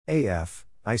AF,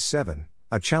 EIS 7,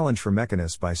 A Challenge for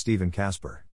Mechanists by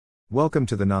Casper. Welcome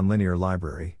to the Nonlinear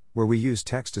Library, where we use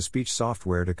text-to-speech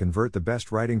software to convert the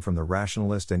best writing from the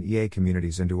rationalist and EA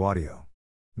communities into audio.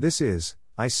 This is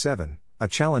EIS 7, A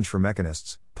Challenge for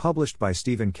Mechanists, published by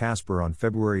Casper on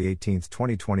February 18,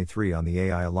 2023 on the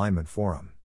AI Alignment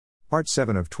Forum. Part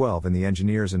 7 of 12 in the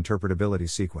Engineer's Interpretability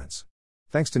Sequence.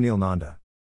 Thanks to Neil Nanda.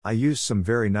 I used some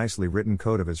very nicely written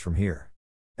code of his from here.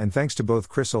 And thanks to both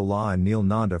Chris Olah and Neil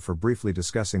Nanda for briefly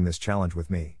discussing this challenge with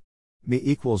me. Me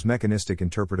equals mechanistic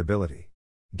interpretability.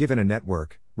 Given a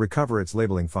network, recover its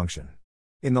labeling function.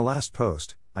 In the last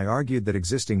post, I argued that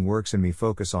existing works in me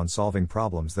focus on solving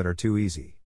problems that are too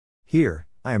easy. Here,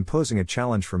 I am posing a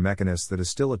challenge for mechanists that is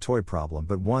still a toy problem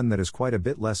but one that is quite a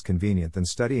bit less convenient than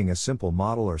studying a simple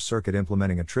model or circuit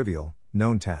implementing a trivial,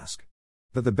 known task.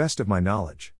 To the best of my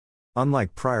knowledge.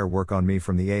 Unlike prior work on me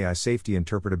from the AI safety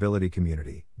interpretability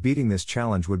community, beating this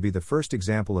challenge would be the first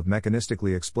example of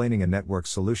mechanistically explaining a network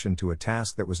solution to a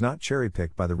task that was not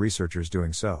cherry-picked by the researchers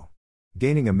doing so.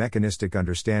 Gaining a mechanistic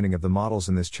understanding of the models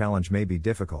in this challenge may be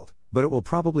difficult, but it will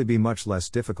probably be much less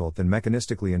difficult than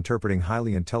mechanistically interpreting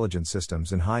highly intelligent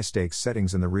systems in high-stakes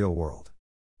settings in the real world.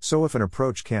 So if an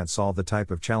approach can't solve the type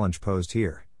of challenge posed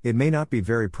here, it may not be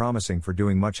very promising for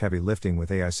doing much heavy lifting with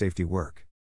AI safety work.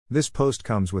 This post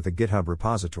comes with a GitHub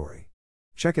repository.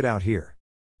 Check it out here.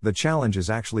 The challenge is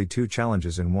actually two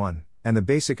challenges in one, and the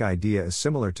basic idea is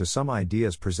similar to some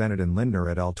ideas presented in Lindner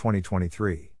et al.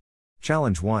 2023.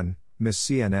 Challenge 1, Miss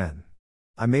CNN.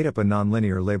 I made up a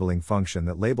nonlinear labeling function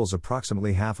that labels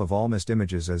approximately half of all missed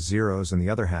images as zeros and the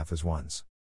other half as ones.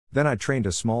 Then I trained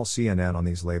a small CNN on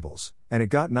these labels, and it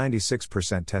got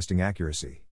 96% testing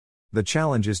accuracy. The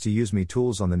challenge is to use me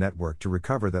tools on the network to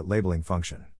recover that labeling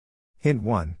function. Hint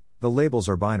 1. The labels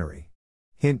are binary.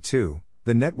 Hint 2.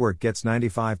 The network gets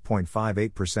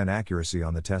 95.58% accuracy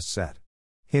on the test set.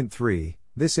 Hint 3.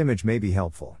 This image may be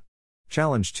helpful.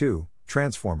 Challenge 2.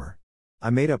 Transformer.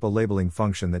 I made up a labeling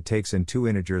function that takes in two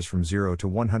integers from 0 to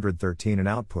 113 and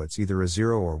outputs either a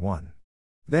 0 or 1.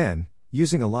 Then,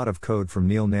 using a lot of code from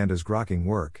Neil Nanda's grokking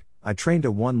work, I trained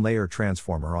a one-layer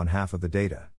transformer on half of the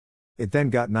data. It then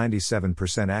got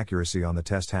 97% accuracy on the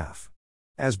test half.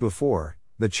 As before,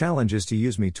 the challenge is to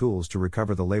use me tools to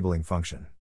recover the labeling function.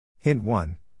 Hint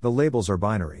 1. The labels are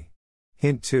binary.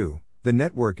 Hint 2. The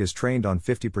network is trained on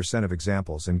 50% of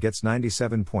examples and gets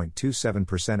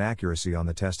 97.27% accuracy on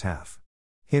the test half.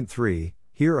 Hint 3.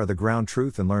 Here are the ground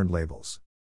truth and learned labels.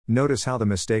 Notice how the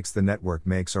mistakes the network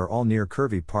makes are all near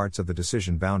curvy parts of the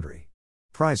decision boundary.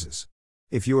 Prizes.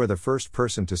 If you are the first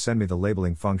person to send me the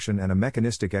labeling function and a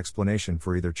mechanistic explanation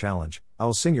for either challenge, I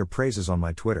will sing your praises on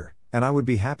my Twitter, and I would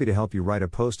be happy to help you write a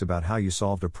post about how you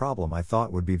solved a problem I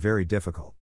thought would be very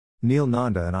difficult. Neil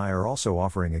Nanda and I are also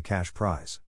offering a cash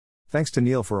prize. Thanks to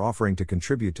Neil for offering to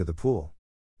contribute to the pool.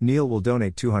 Neil will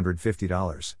donate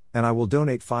 $250, and I will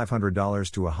donate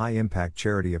 $500 to a high-impact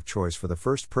charity of choice for the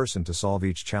first person to solve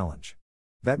each challenge.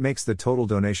 That makes the total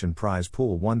donation prize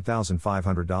pool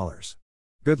 $1,500.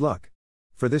 Good luck!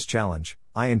 For this challenge,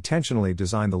 I intentionally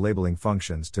designed the labeling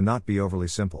functions to not be overly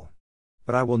simple.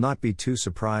 But I will not be too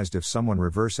surprised if someone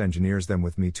reverse engineers them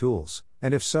with me tools,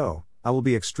 and if so, I will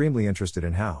be extremely interested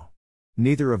in how.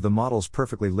 Neither of the models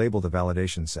perfectly label the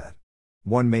validation set.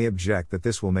 One may object that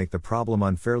this will make the problem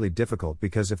unfairly difficult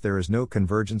because if there is no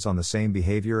convergence on the same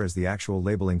behavior as the actual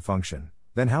labeling function,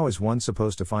 then how is one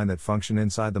supposed to find that function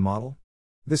inside the model?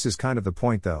 This is kind of the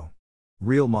point though.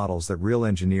 Real models that real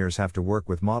engineers have to work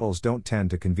with models don't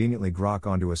tend to conveniently grok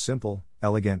onto a simple,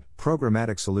 elegant,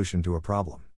 programmatic solution to a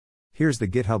problem. Here's the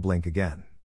GitHub link again.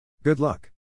 Good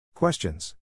luck.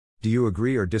 Questions? Do you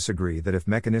agree or disagree that if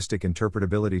mechanistic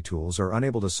interpretability tools are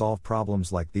unable to solve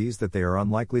problems like these that they are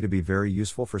unlikely to be very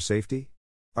useful for safety?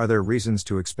 Are there reasons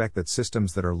to expect that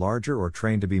systems that are larger or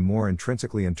trained to be more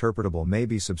intrinsically interpretable may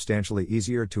be substantially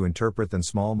easier to interpret than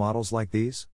small models like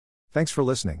these? Thanks for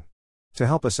listening. To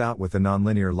help us out with the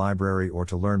Nonlinear Library or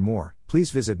to learn more,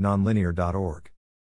 please visit nonlinear.org.